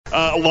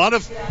A lot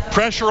of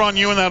pressure on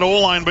you in that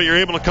O-line, but you're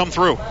able to come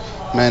through.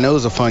 Man, it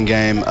was a fun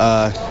game.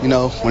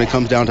 When it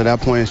comes down to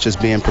that point, it's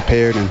just being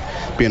prepared and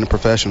being a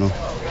professional,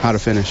 how to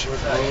finish.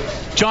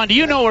 John, do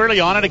you know early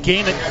on in a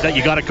game that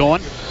you got it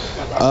going?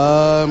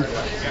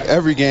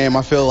 Every game,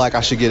 I feel like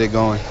I should get it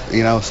going,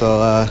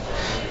 So,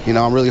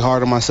 I'm really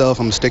hard on myself.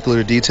 I'm a stickler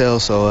to detail,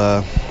 so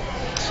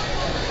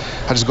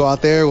I just go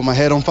out there with my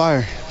head on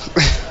fire.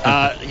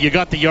 You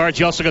got the yards.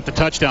 You also got the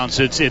touchdowns.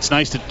 It's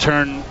nice to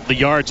turn the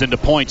yards into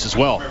points as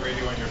well.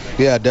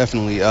 Yeah,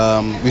 definitely.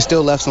 We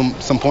still left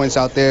some points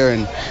out there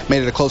and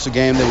made it a closer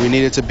game than we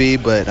needed to be,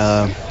 but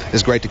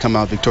it's great to come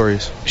out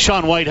victorious.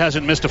 Sean White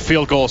hasn't missed a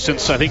field goal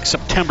since, I think,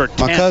 September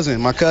 10th.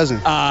 My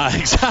cousin.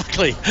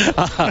 Exactly.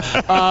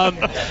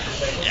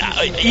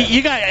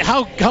 You got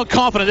how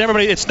confident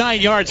everybody? It's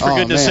 9 yards, for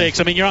goodness sakes.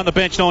 I mean, you're on the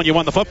bench knowing you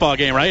won the football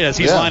game, right? As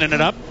he's lining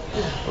it up.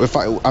 I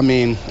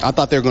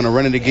thought they were going to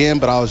run it again,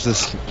 but I was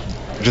just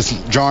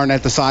jarring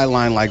at the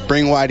sideline like,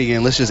 bring Whitey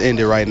in. Let's just end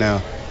it right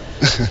now.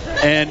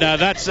 And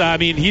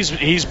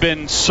he's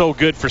been so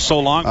good for so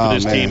long for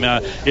this team.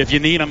 If you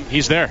need him,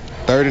 he's there.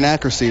 Third in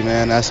accuracy,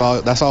 man. That's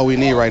all we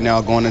need right now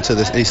going into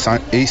this East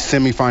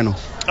semifinal.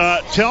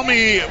 Tell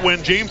me,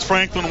 when James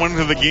Franklin went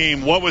into the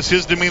game, what was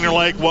his demeanor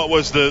like? What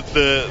was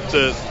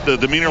the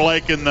demeanor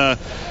like in the,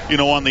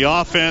 on the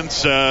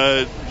offense,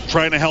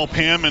 trying to help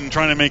him and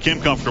trying to make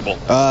him comfortable?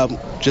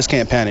 Just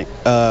can't panic.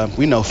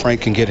 We know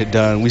Frank can get it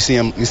done. We've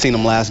seen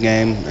him last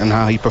game and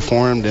how he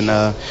performed,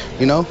 and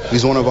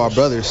he's one of our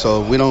brothers,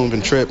 so we don't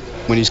even trip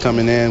when he's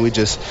coming in. We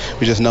just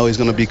know he's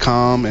going to be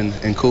calm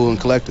and cool and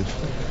collective.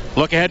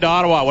 Look ahead to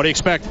Ottawa. What do you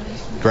expect?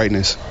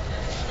 Greatness.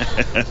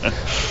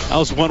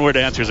 Those one-word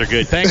answers are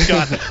good. Thanks,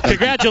 John.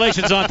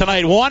 Congratulations on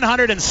tonight.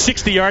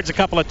 160 yards, a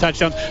couple of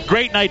touchdowns.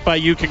 Great night by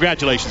you.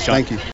 Congratulations, John. Thank you.